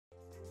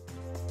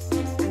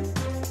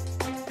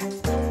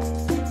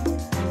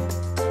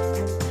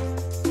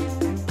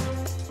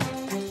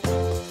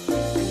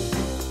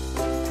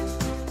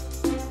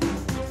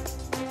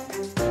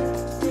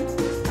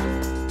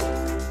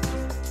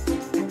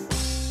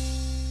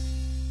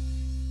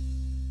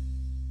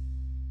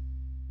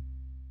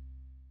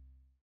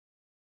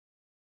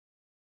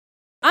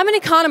I'm an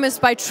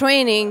economist by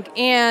training,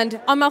 and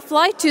on my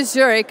flight to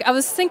Zurich, I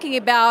was thinking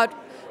about,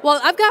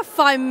 well, I've got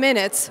 5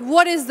 minutes.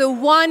 What is the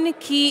one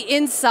key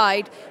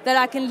insight that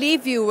I can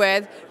leave you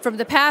with from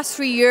the past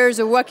 3 years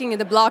of working in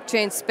the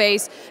blockchain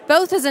space,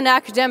 both as an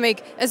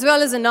academic as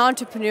well as an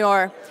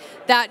entrepreneur,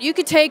 that you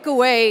could take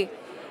away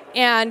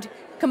and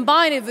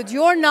combine it with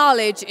your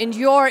knowledge and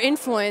your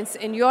influence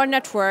in your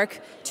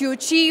network to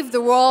achieve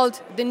the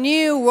world, the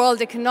new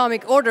world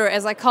economic order,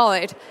 as I call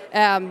it.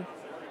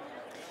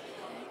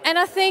 And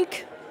I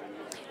think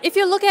if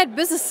you look at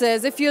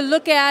businesses, if you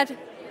look at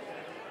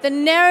the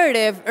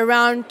narrative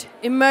around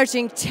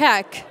emerging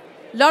tech,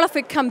 a lot of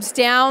it comes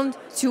down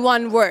to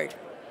one word,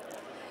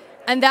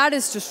 and that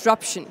is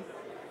disruption.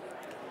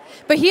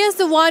 But here's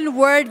the one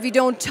word we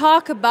don't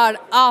talk about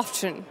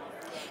often.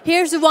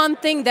 Here's the one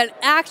thing that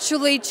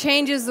actually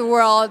changes the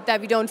world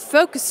that we don't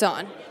focus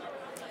on,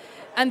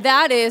 and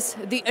that is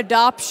the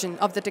adoption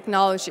of the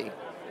technology.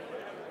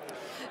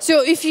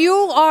 So if you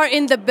are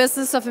in the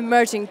business of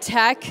emerging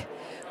tech,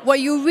 what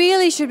you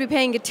really should be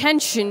paying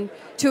attention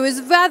to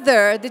is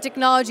whether the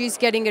technology is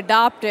getting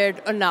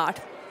adopted or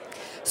not.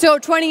 So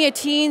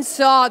 2018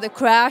 saw the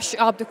crash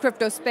of the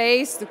crypto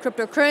space, the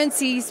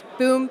cryptocurrencies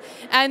boom,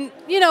 and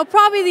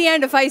probably the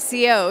end of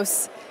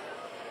ICOs.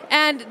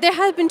 And there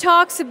have been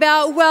talks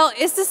about, well,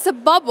 is this a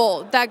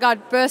bubble that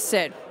got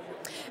bursted?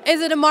 Is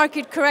it a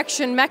market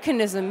correction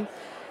mechanism?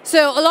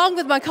 So along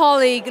with my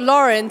colleague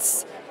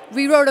Lawrence,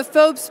 we wrote a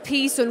Forbes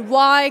piece on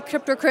why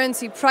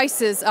cryptocurrency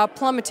prices are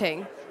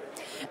plummeting.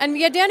 And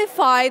we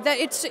identified that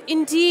it's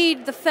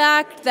indeed the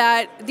fact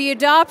that the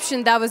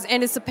adoption that was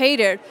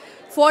anticipated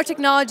for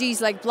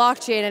technologies like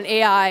blockchain and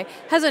AI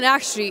hasn't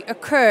actually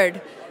occurred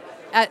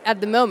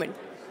at the moment.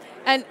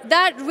 And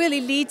that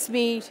really leads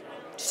me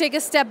to take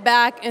a step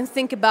back and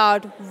think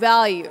about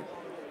value.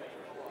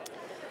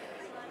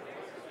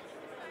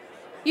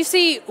 You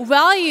see,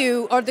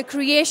 value, or the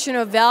creation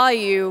of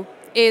value,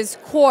 is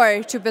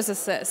core to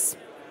businesses.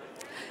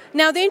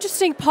 Now, the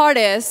interesting part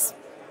is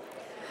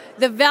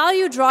the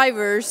value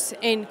drivers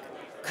in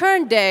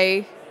current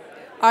day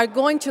are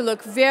going to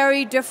look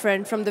very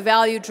different from the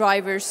value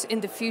drivers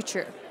in the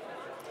future.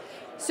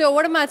 So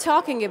what am I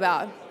talking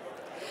about?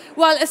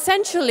 Well,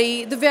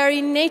 essentially, the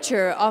very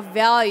nature of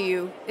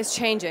value is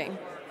changing.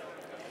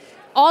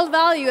 All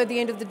value at the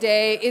end of the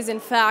day is, in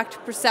fact,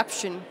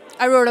 perception.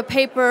 I wrote a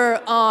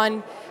paper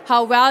on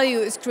how value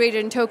is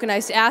created in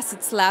tokenized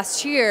assets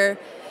last year,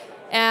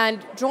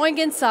 and drawing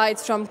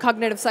insights from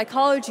cognitive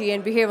psychology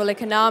and behavioral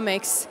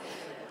economics,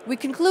 we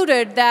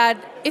concluded that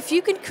if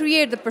you can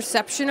create the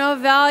perception of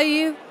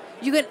value,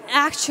 you can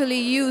actually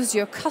use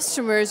your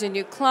customers and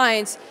your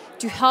clients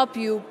to help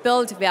you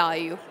build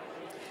value,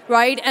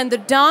 right? And the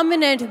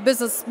dominant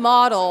business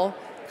model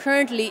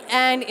currently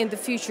and in the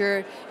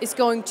future is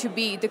going to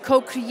be the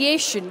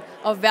co-creation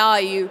of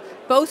value,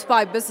 both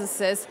by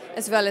businesses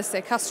as well as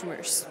their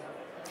customers.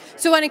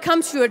 So when it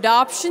comes to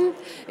adoption,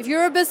 if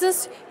you're a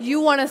business, you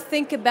want to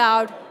think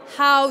about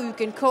how you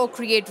can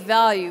co-create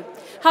value,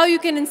 how you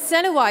can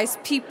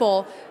incentivize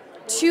people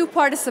to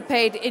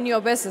participate in your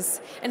business,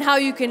 and how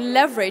you can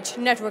leverage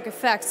network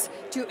effects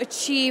to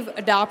achieve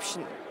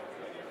adoption.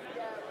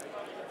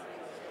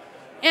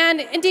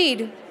 And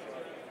indeed,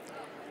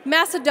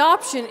 mass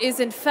adoption is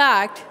in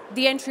fact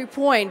the entry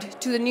point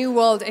to the new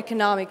world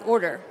economic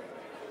order.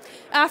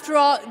 After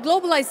all,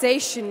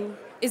 globalization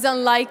is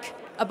unlike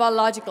a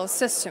biological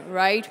system,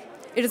 right?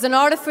 It is an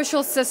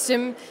artificial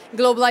system.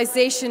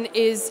 Globalization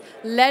is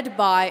led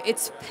by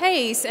its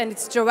pace and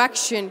its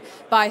direction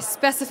by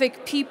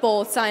specific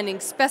people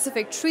signing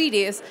specific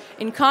treaties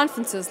in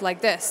conferences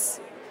like this.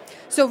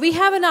 So we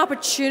have an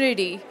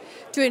opportunity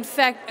to in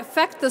fact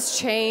affect this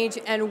change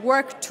and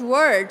work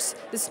towards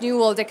this new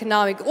world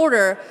economic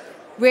order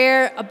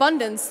where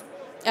abundance,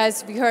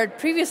 as we heard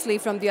previously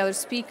from the other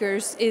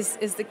speakers, is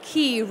the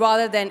key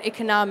rather than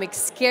economic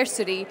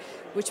scarcity,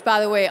 which, by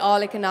the way,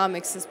 all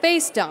economics is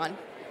based on.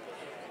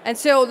 And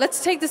so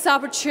let's take this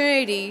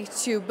opportunity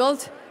to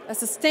build a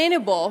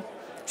sustainable,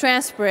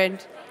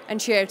 transparent,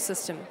 and shared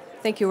system.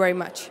 Thank you very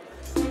much.